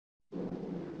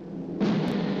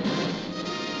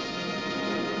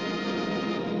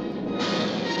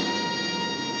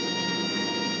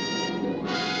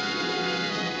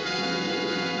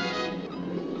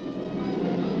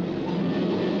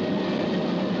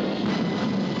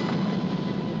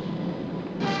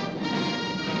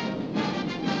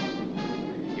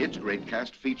great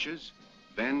cast features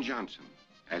Van Johnson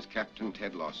as Captain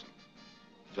Ted Lawson,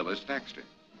 Phyllis Thaxter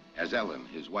as Ellen,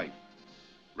 his wife,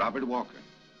 Robert Walker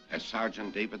as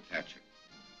Sergeant David Thatcher,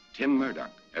 Tim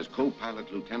Murdoch as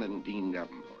co-pilot Lieutenant Dean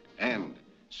Davenport, and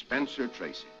Spencer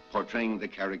Tracy portraying the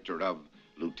character of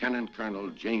Lieutenant Colonel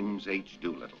James H.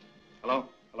 Doolittle. Hello?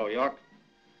 Hello, York?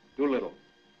 Doolittle.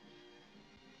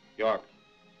 York,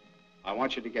 I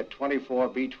want you to get 24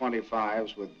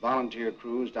 B-25s with volunteer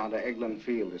crews down to Eglin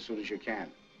Field as soon as you can.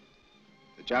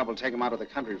 The job will take them out of the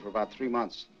country for about 3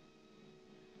 months.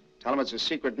 Tell them it's a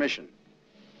secret mission.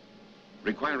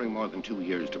 Requiring more than 2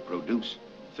 years to produce,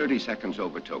 30 Seconds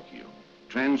Over Tokyo,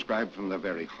 transcribed from the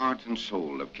very heart and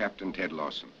soul of Captain Ted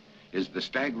Lawson, is the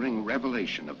staggering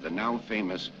revelation of the now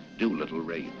famous Doolittle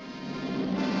raid.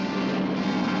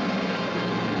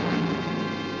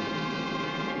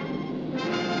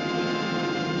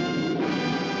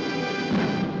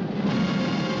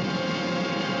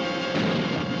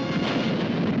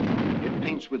 It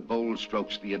paints with bold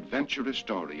strokes the adventurous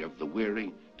story of the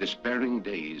weary, despairing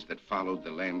days that followed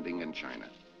the landing in China.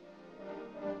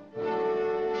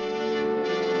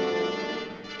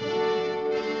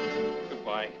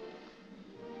 Goodbye.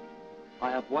 I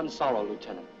have one sorrow,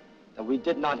 Lieutenant, that we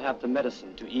did not have the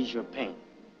medicine to ease your pain.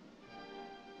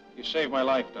 You saved my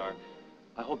life, Doc.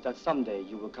 I hope that someday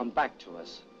you will come back to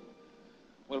us.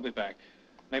 We'll be back.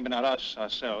 Maybe not us,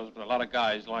 ourselves, but a lot of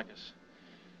guys like us.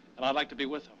 And I'd like to be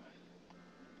with them.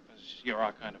 Because you're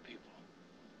our kind of people.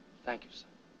 Thank you, sir.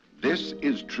 This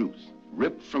is truth,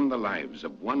 ripped from the lives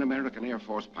of one American Air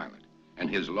Force pilot and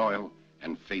his loyal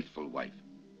and faithful wife.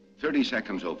 30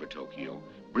 Seconds Over Tokyo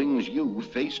brings you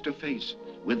face to face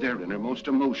with their innermost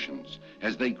emotions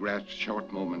as they grasp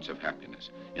short moments of happiness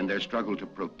in their struggle to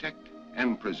protect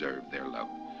and preserve their love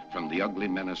from the ugly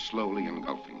menace slowly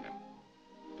engulfing them.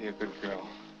 Be a good girl.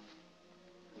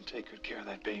 And take good care of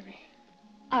that baby.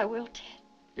 I will, Ted.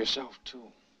 Yourself, too.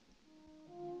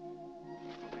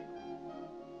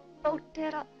 Oh,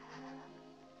 Ted,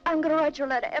 I'm going to write your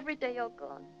letter every day you're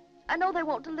gone. I know they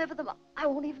won't deliver them. I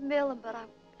won't even mail them, but I'm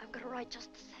going to write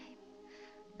just the same.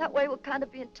 That way we'll kind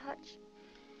of be in touch.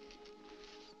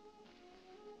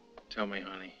 Tell me,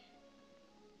 honey,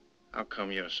 how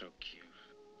come you're so cute?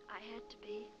 I had to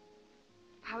be.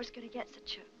 I was going to get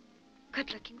such a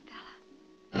good-looking fella.